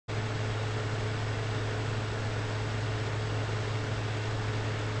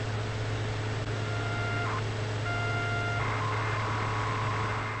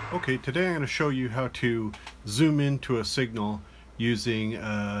Okay, today I'm going to show you how to zoom into a signal using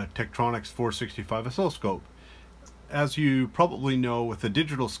a Tektronix 465 oscilloscope. As you probably know, with a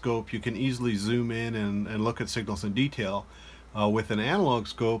digital scope you can easily zoom in and look at signals in detail. With an analog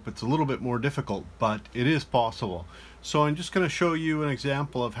scope it's a little bit more difficult, but it is possible. So I'm just going to show you an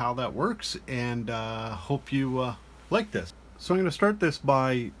example of how that works, and hope you like this. So I'm going to start this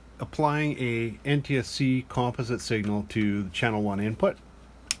by applying a NTSC composite signal to the channel 1 input.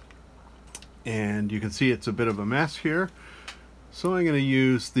 And you can see it's a bit of a mess here. So I'm going to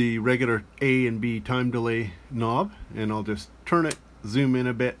use the regular A and B time delay knob, and I'll just turn it, zoom in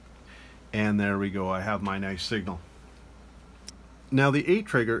a bit, and there we go. I have my nice signal. Now the A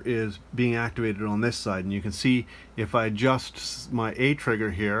trigger is being activated on this side, and you can see if I adjust my A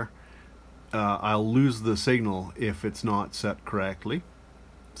trigger here, I'll lose the signal if it's not set correctly.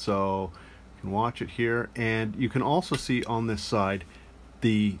 So you can watch it here, and you can also see on this side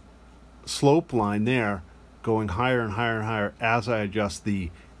the slope line there going higher and higher and higher as I adjust the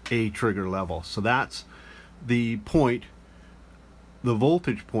A trigger level. So that's the point, the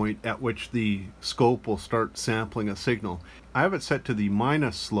voltage point at which the scope will start sampling a signal. I have it set to the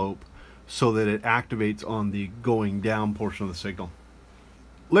minus slope so that it activates on the going down portion of the signal.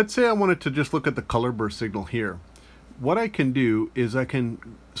 Let's say I wanted to just look at the color burst signal here. What I can do is I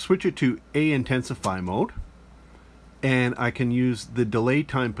can switch it to A intensify mode, and I can use the delay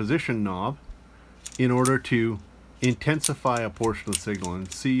time position knob in order to intensify a portion of the signal.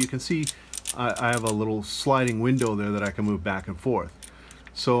 And see, you can see I have a little sliding window there that I can move back and forth.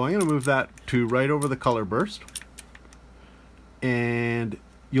 So I'm going to move that to right over the color burst, and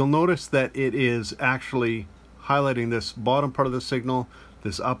you'll notice that it is actually highlighting this bottom part of the signal,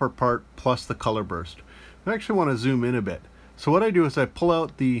 this upper part, plus the color burst. I actually want to zoom in a bit. So what I do is I pull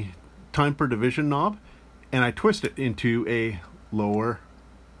out the time per division knob and I twist it into a lower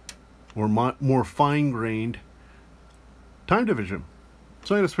or more fine-grained time division.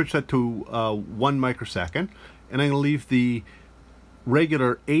 So I'm going to switch that to 1 microsecond, and I'm going to leave the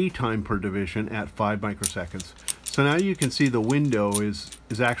regular A time per division at 5 microseconds. So now you can see the window is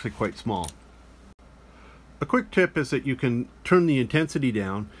actually quite small. A quick tip is that you can turn the intensity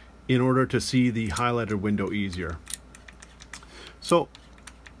down in order to see the highlighted window easier. So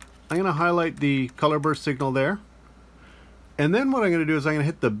I'm going to highlight the color burst signal there, and then what I'm going to do is I'm going to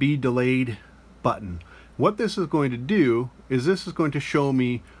hit the B delayed button. What this is going to do is this is going to show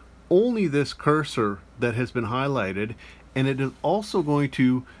me only this cursor that has been highlighted, and it is also going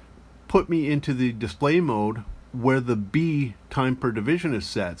to put me into the display mode where the B time per division is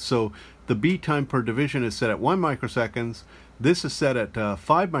set. So the B time per division is set at 1 microseconds. This is set at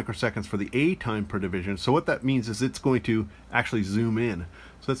 5 microseconds for the A time per division. So what that means is it's going to actually zoom in.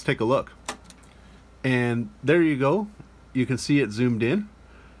 So let's take a look. And there you go. You can see it zoomed in.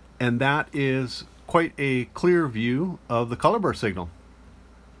 And that is quite a clear view of the color burst signal.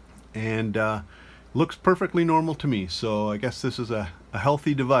 And looks perfectly normal to me. So I guess this is a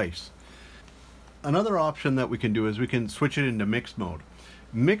healthy device. Another option that we can do is we can switch it into mixed mode.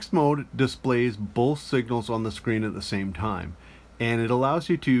 Mixed mode displays both signals on the screen at the same time, and it allows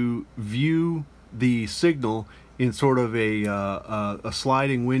you to view the signal in sort of a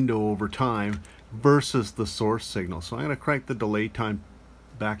sliding window over time versus the source signal. So I'm going to crank the delay time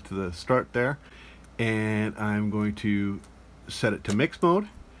back to the start there, and I'm going to set it to mixed mode.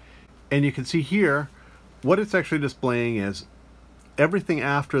 And you can see here what it's actually displaying is everything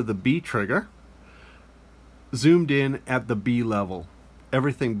after the B trigger zoomed in at the B level.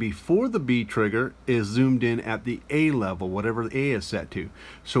 Everything before the B trigger is zoomed in at the A level, whatever the A is set to.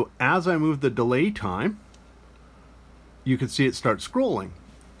 So as I move the delay time, you can see it start scrolling.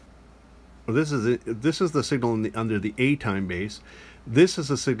 Well, this is the signal under the A time base. This is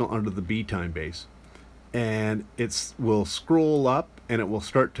the signal under the B time base, and it will scroll up and it will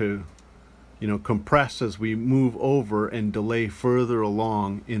start to, compress as we move over and delay further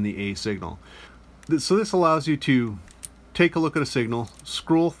along in the A signal. So this allows you to take a look at a signal,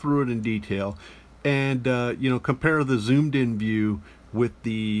 scroll through it in detail, and compare the zoomed in view with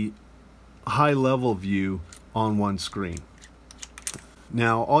the high level view on one screen.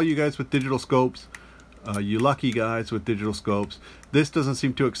 Now all you guys with digital scopes, you lucky guys with digital scopes, this doesn't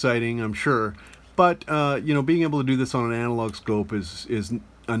seem too exciting, I'm sure, but being able to do this on an analog scope is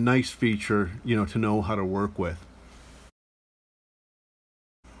a nice feature to know how to work with.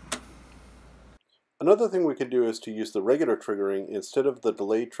 Another thing we could do is to use the regular triggering instead of the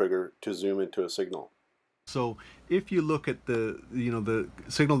delay trigger to zoom into a signal. So if you look at the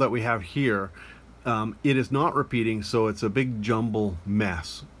signal that we have here, it is not repeating, so it's a big jumble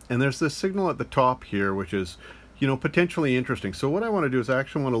mess. And there's this signal at the top here, which is you know, potentially interesting. So what I want to do is I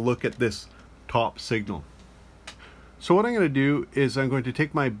actually want to look at this top signal. So what I'm going to do is I'm going to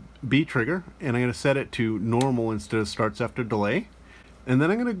take my B trigger and I'm going to set it to normal instead of starts after delay. And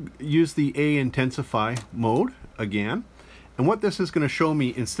then I'm going to use the A intensify mode again. And what this is going to show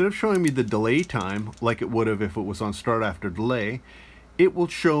me, instead of showing me the delay time like it would have if it was on start after delay, it will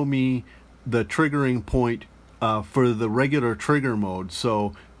show me the triggering point for the regular trigger mode.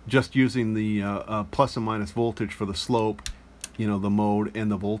 So just using the plus and minus voltage for the slope, you know, the mode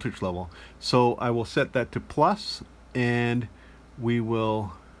and the voltage level. So I will set that to plus, and we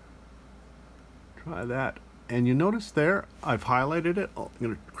will try that. And you notice there I've highlighted it. Oh, I'm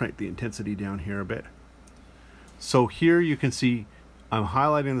going to crank the intensity down here a bit. So here you can see I'm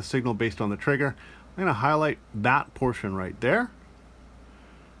highlighting the signal based on the trigger. I'm going to highlight that portion right there,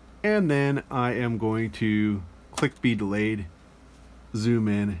 and then I am going to click B delayed, zoom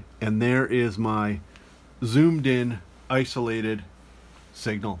in, and there is my zoomed in isolated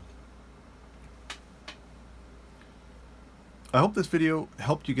signal. I hope this video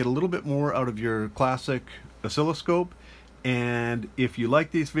helped you get a little bit more out of your classic oscilloscope, and if you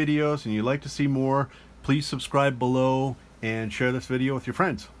like these videos and you'd like to see more, please subscribe below and share this video with your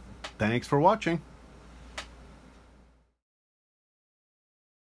friends. Thanks for watching.